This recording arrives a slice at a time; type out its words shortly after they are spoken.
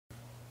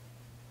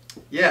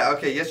Yeah,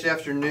 okay, yesterday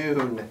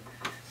afternoon,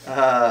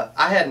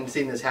 I hadn't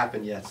seen this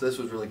happen yet, so this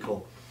was really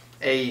cool.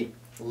 A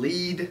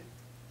lead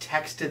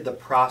texted the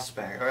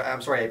prospect, or,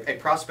 I'm sorry, a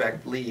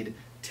prospect lead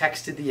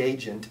texted the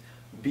agent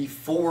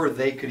before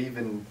they could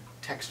even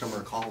text him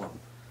or call him.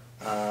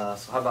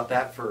 So how about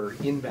that for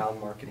inbound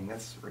marketing?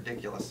 That's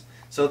ridiculous.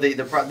 So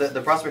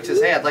the prospect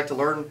says, hey, I'd like to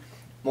learn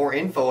more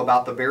info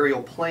about the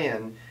burial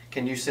plan.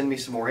 Can you send me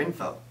some more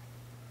info?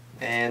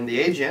 And the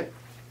agent,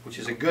 which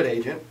is a good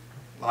agent,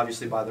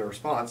 obviously by their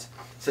response,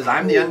 says,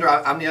 I'm the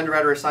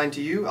underwriter assigned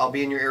to you. I'll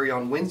be in your area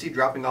on Wednesday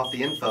dropping off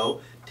the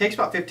info. Takes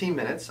about 15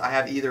 minutes. I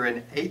have either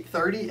an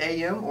 8:30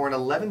 a.m. or an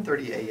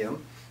 11:30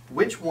 a.m.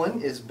 Which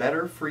one is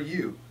better for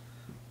you?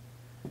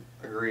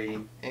 Agree,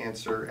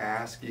 answer,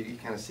 ask. You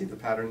kind of see the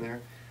pattern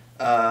there.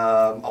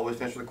 Always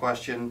finish with a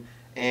question.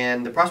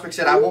 And the prospect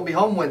said, I won't be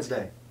home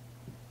Wednesday.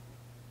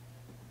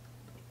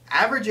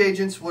 Average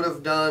agents would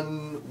have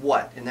done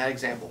what in that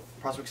example?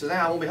 The prospect says,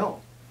 I won't be home.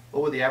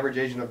 What would the average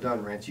agent have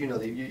done, Rance? You know,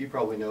 you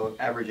probably know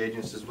average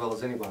agents as well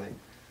as anybody.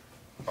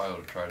 Probably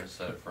would have tried to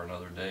set it for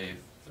another day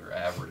if they're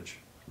average.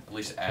 At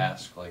least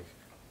ask, like,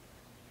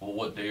 well,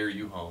 what day are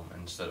you home,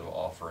 instead of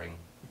offering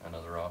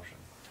another option.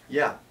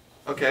 Yeah.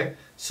 Okay.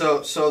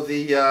 So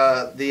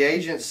the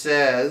agent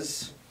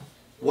says,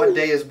 what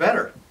day is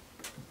better?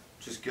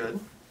 Which is good.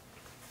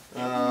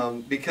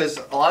 Because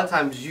a lot of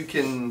times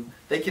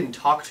they can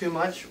talk too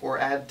much or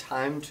add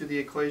time to the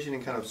equation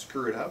and kind of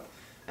screw it up.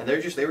 And they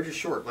were just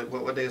short. Like,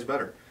 what day is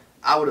better?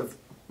 I would have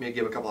maybe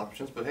give a couple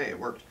options, but hey, it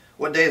worked.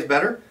 What day is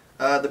better?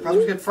 The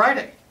prospect said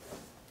Friday.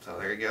 So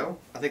there you go.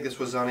 I think this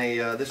was on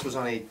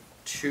a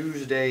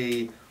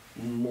Tuesday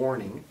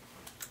morning.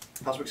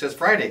 Prospect says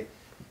Friday.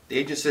 The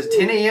agent says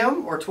 10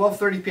 a.m. or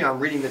 12:30 p.m. I'm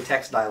reading the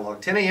text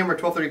dialogue. 10 a.m. or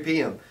 12:30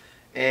 p.m.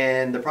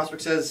 And the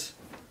prospect says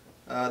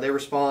they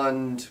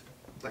respond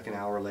like an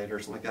hour later or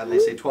something like that, and they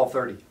say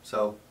 12:30.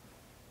 So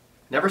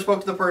never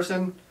spoke to the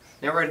person.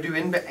 Never had to do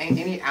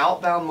any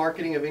outbound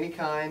marketing of any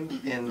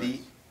kind, and the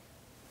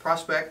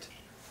prospect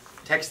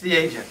text the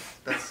agent.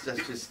 That's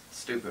just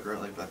stupid,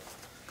 really. But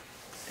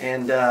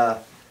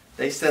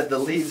they said the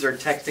leads are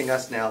texting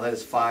us now. That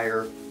is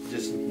fire,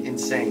 just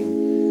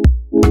insane.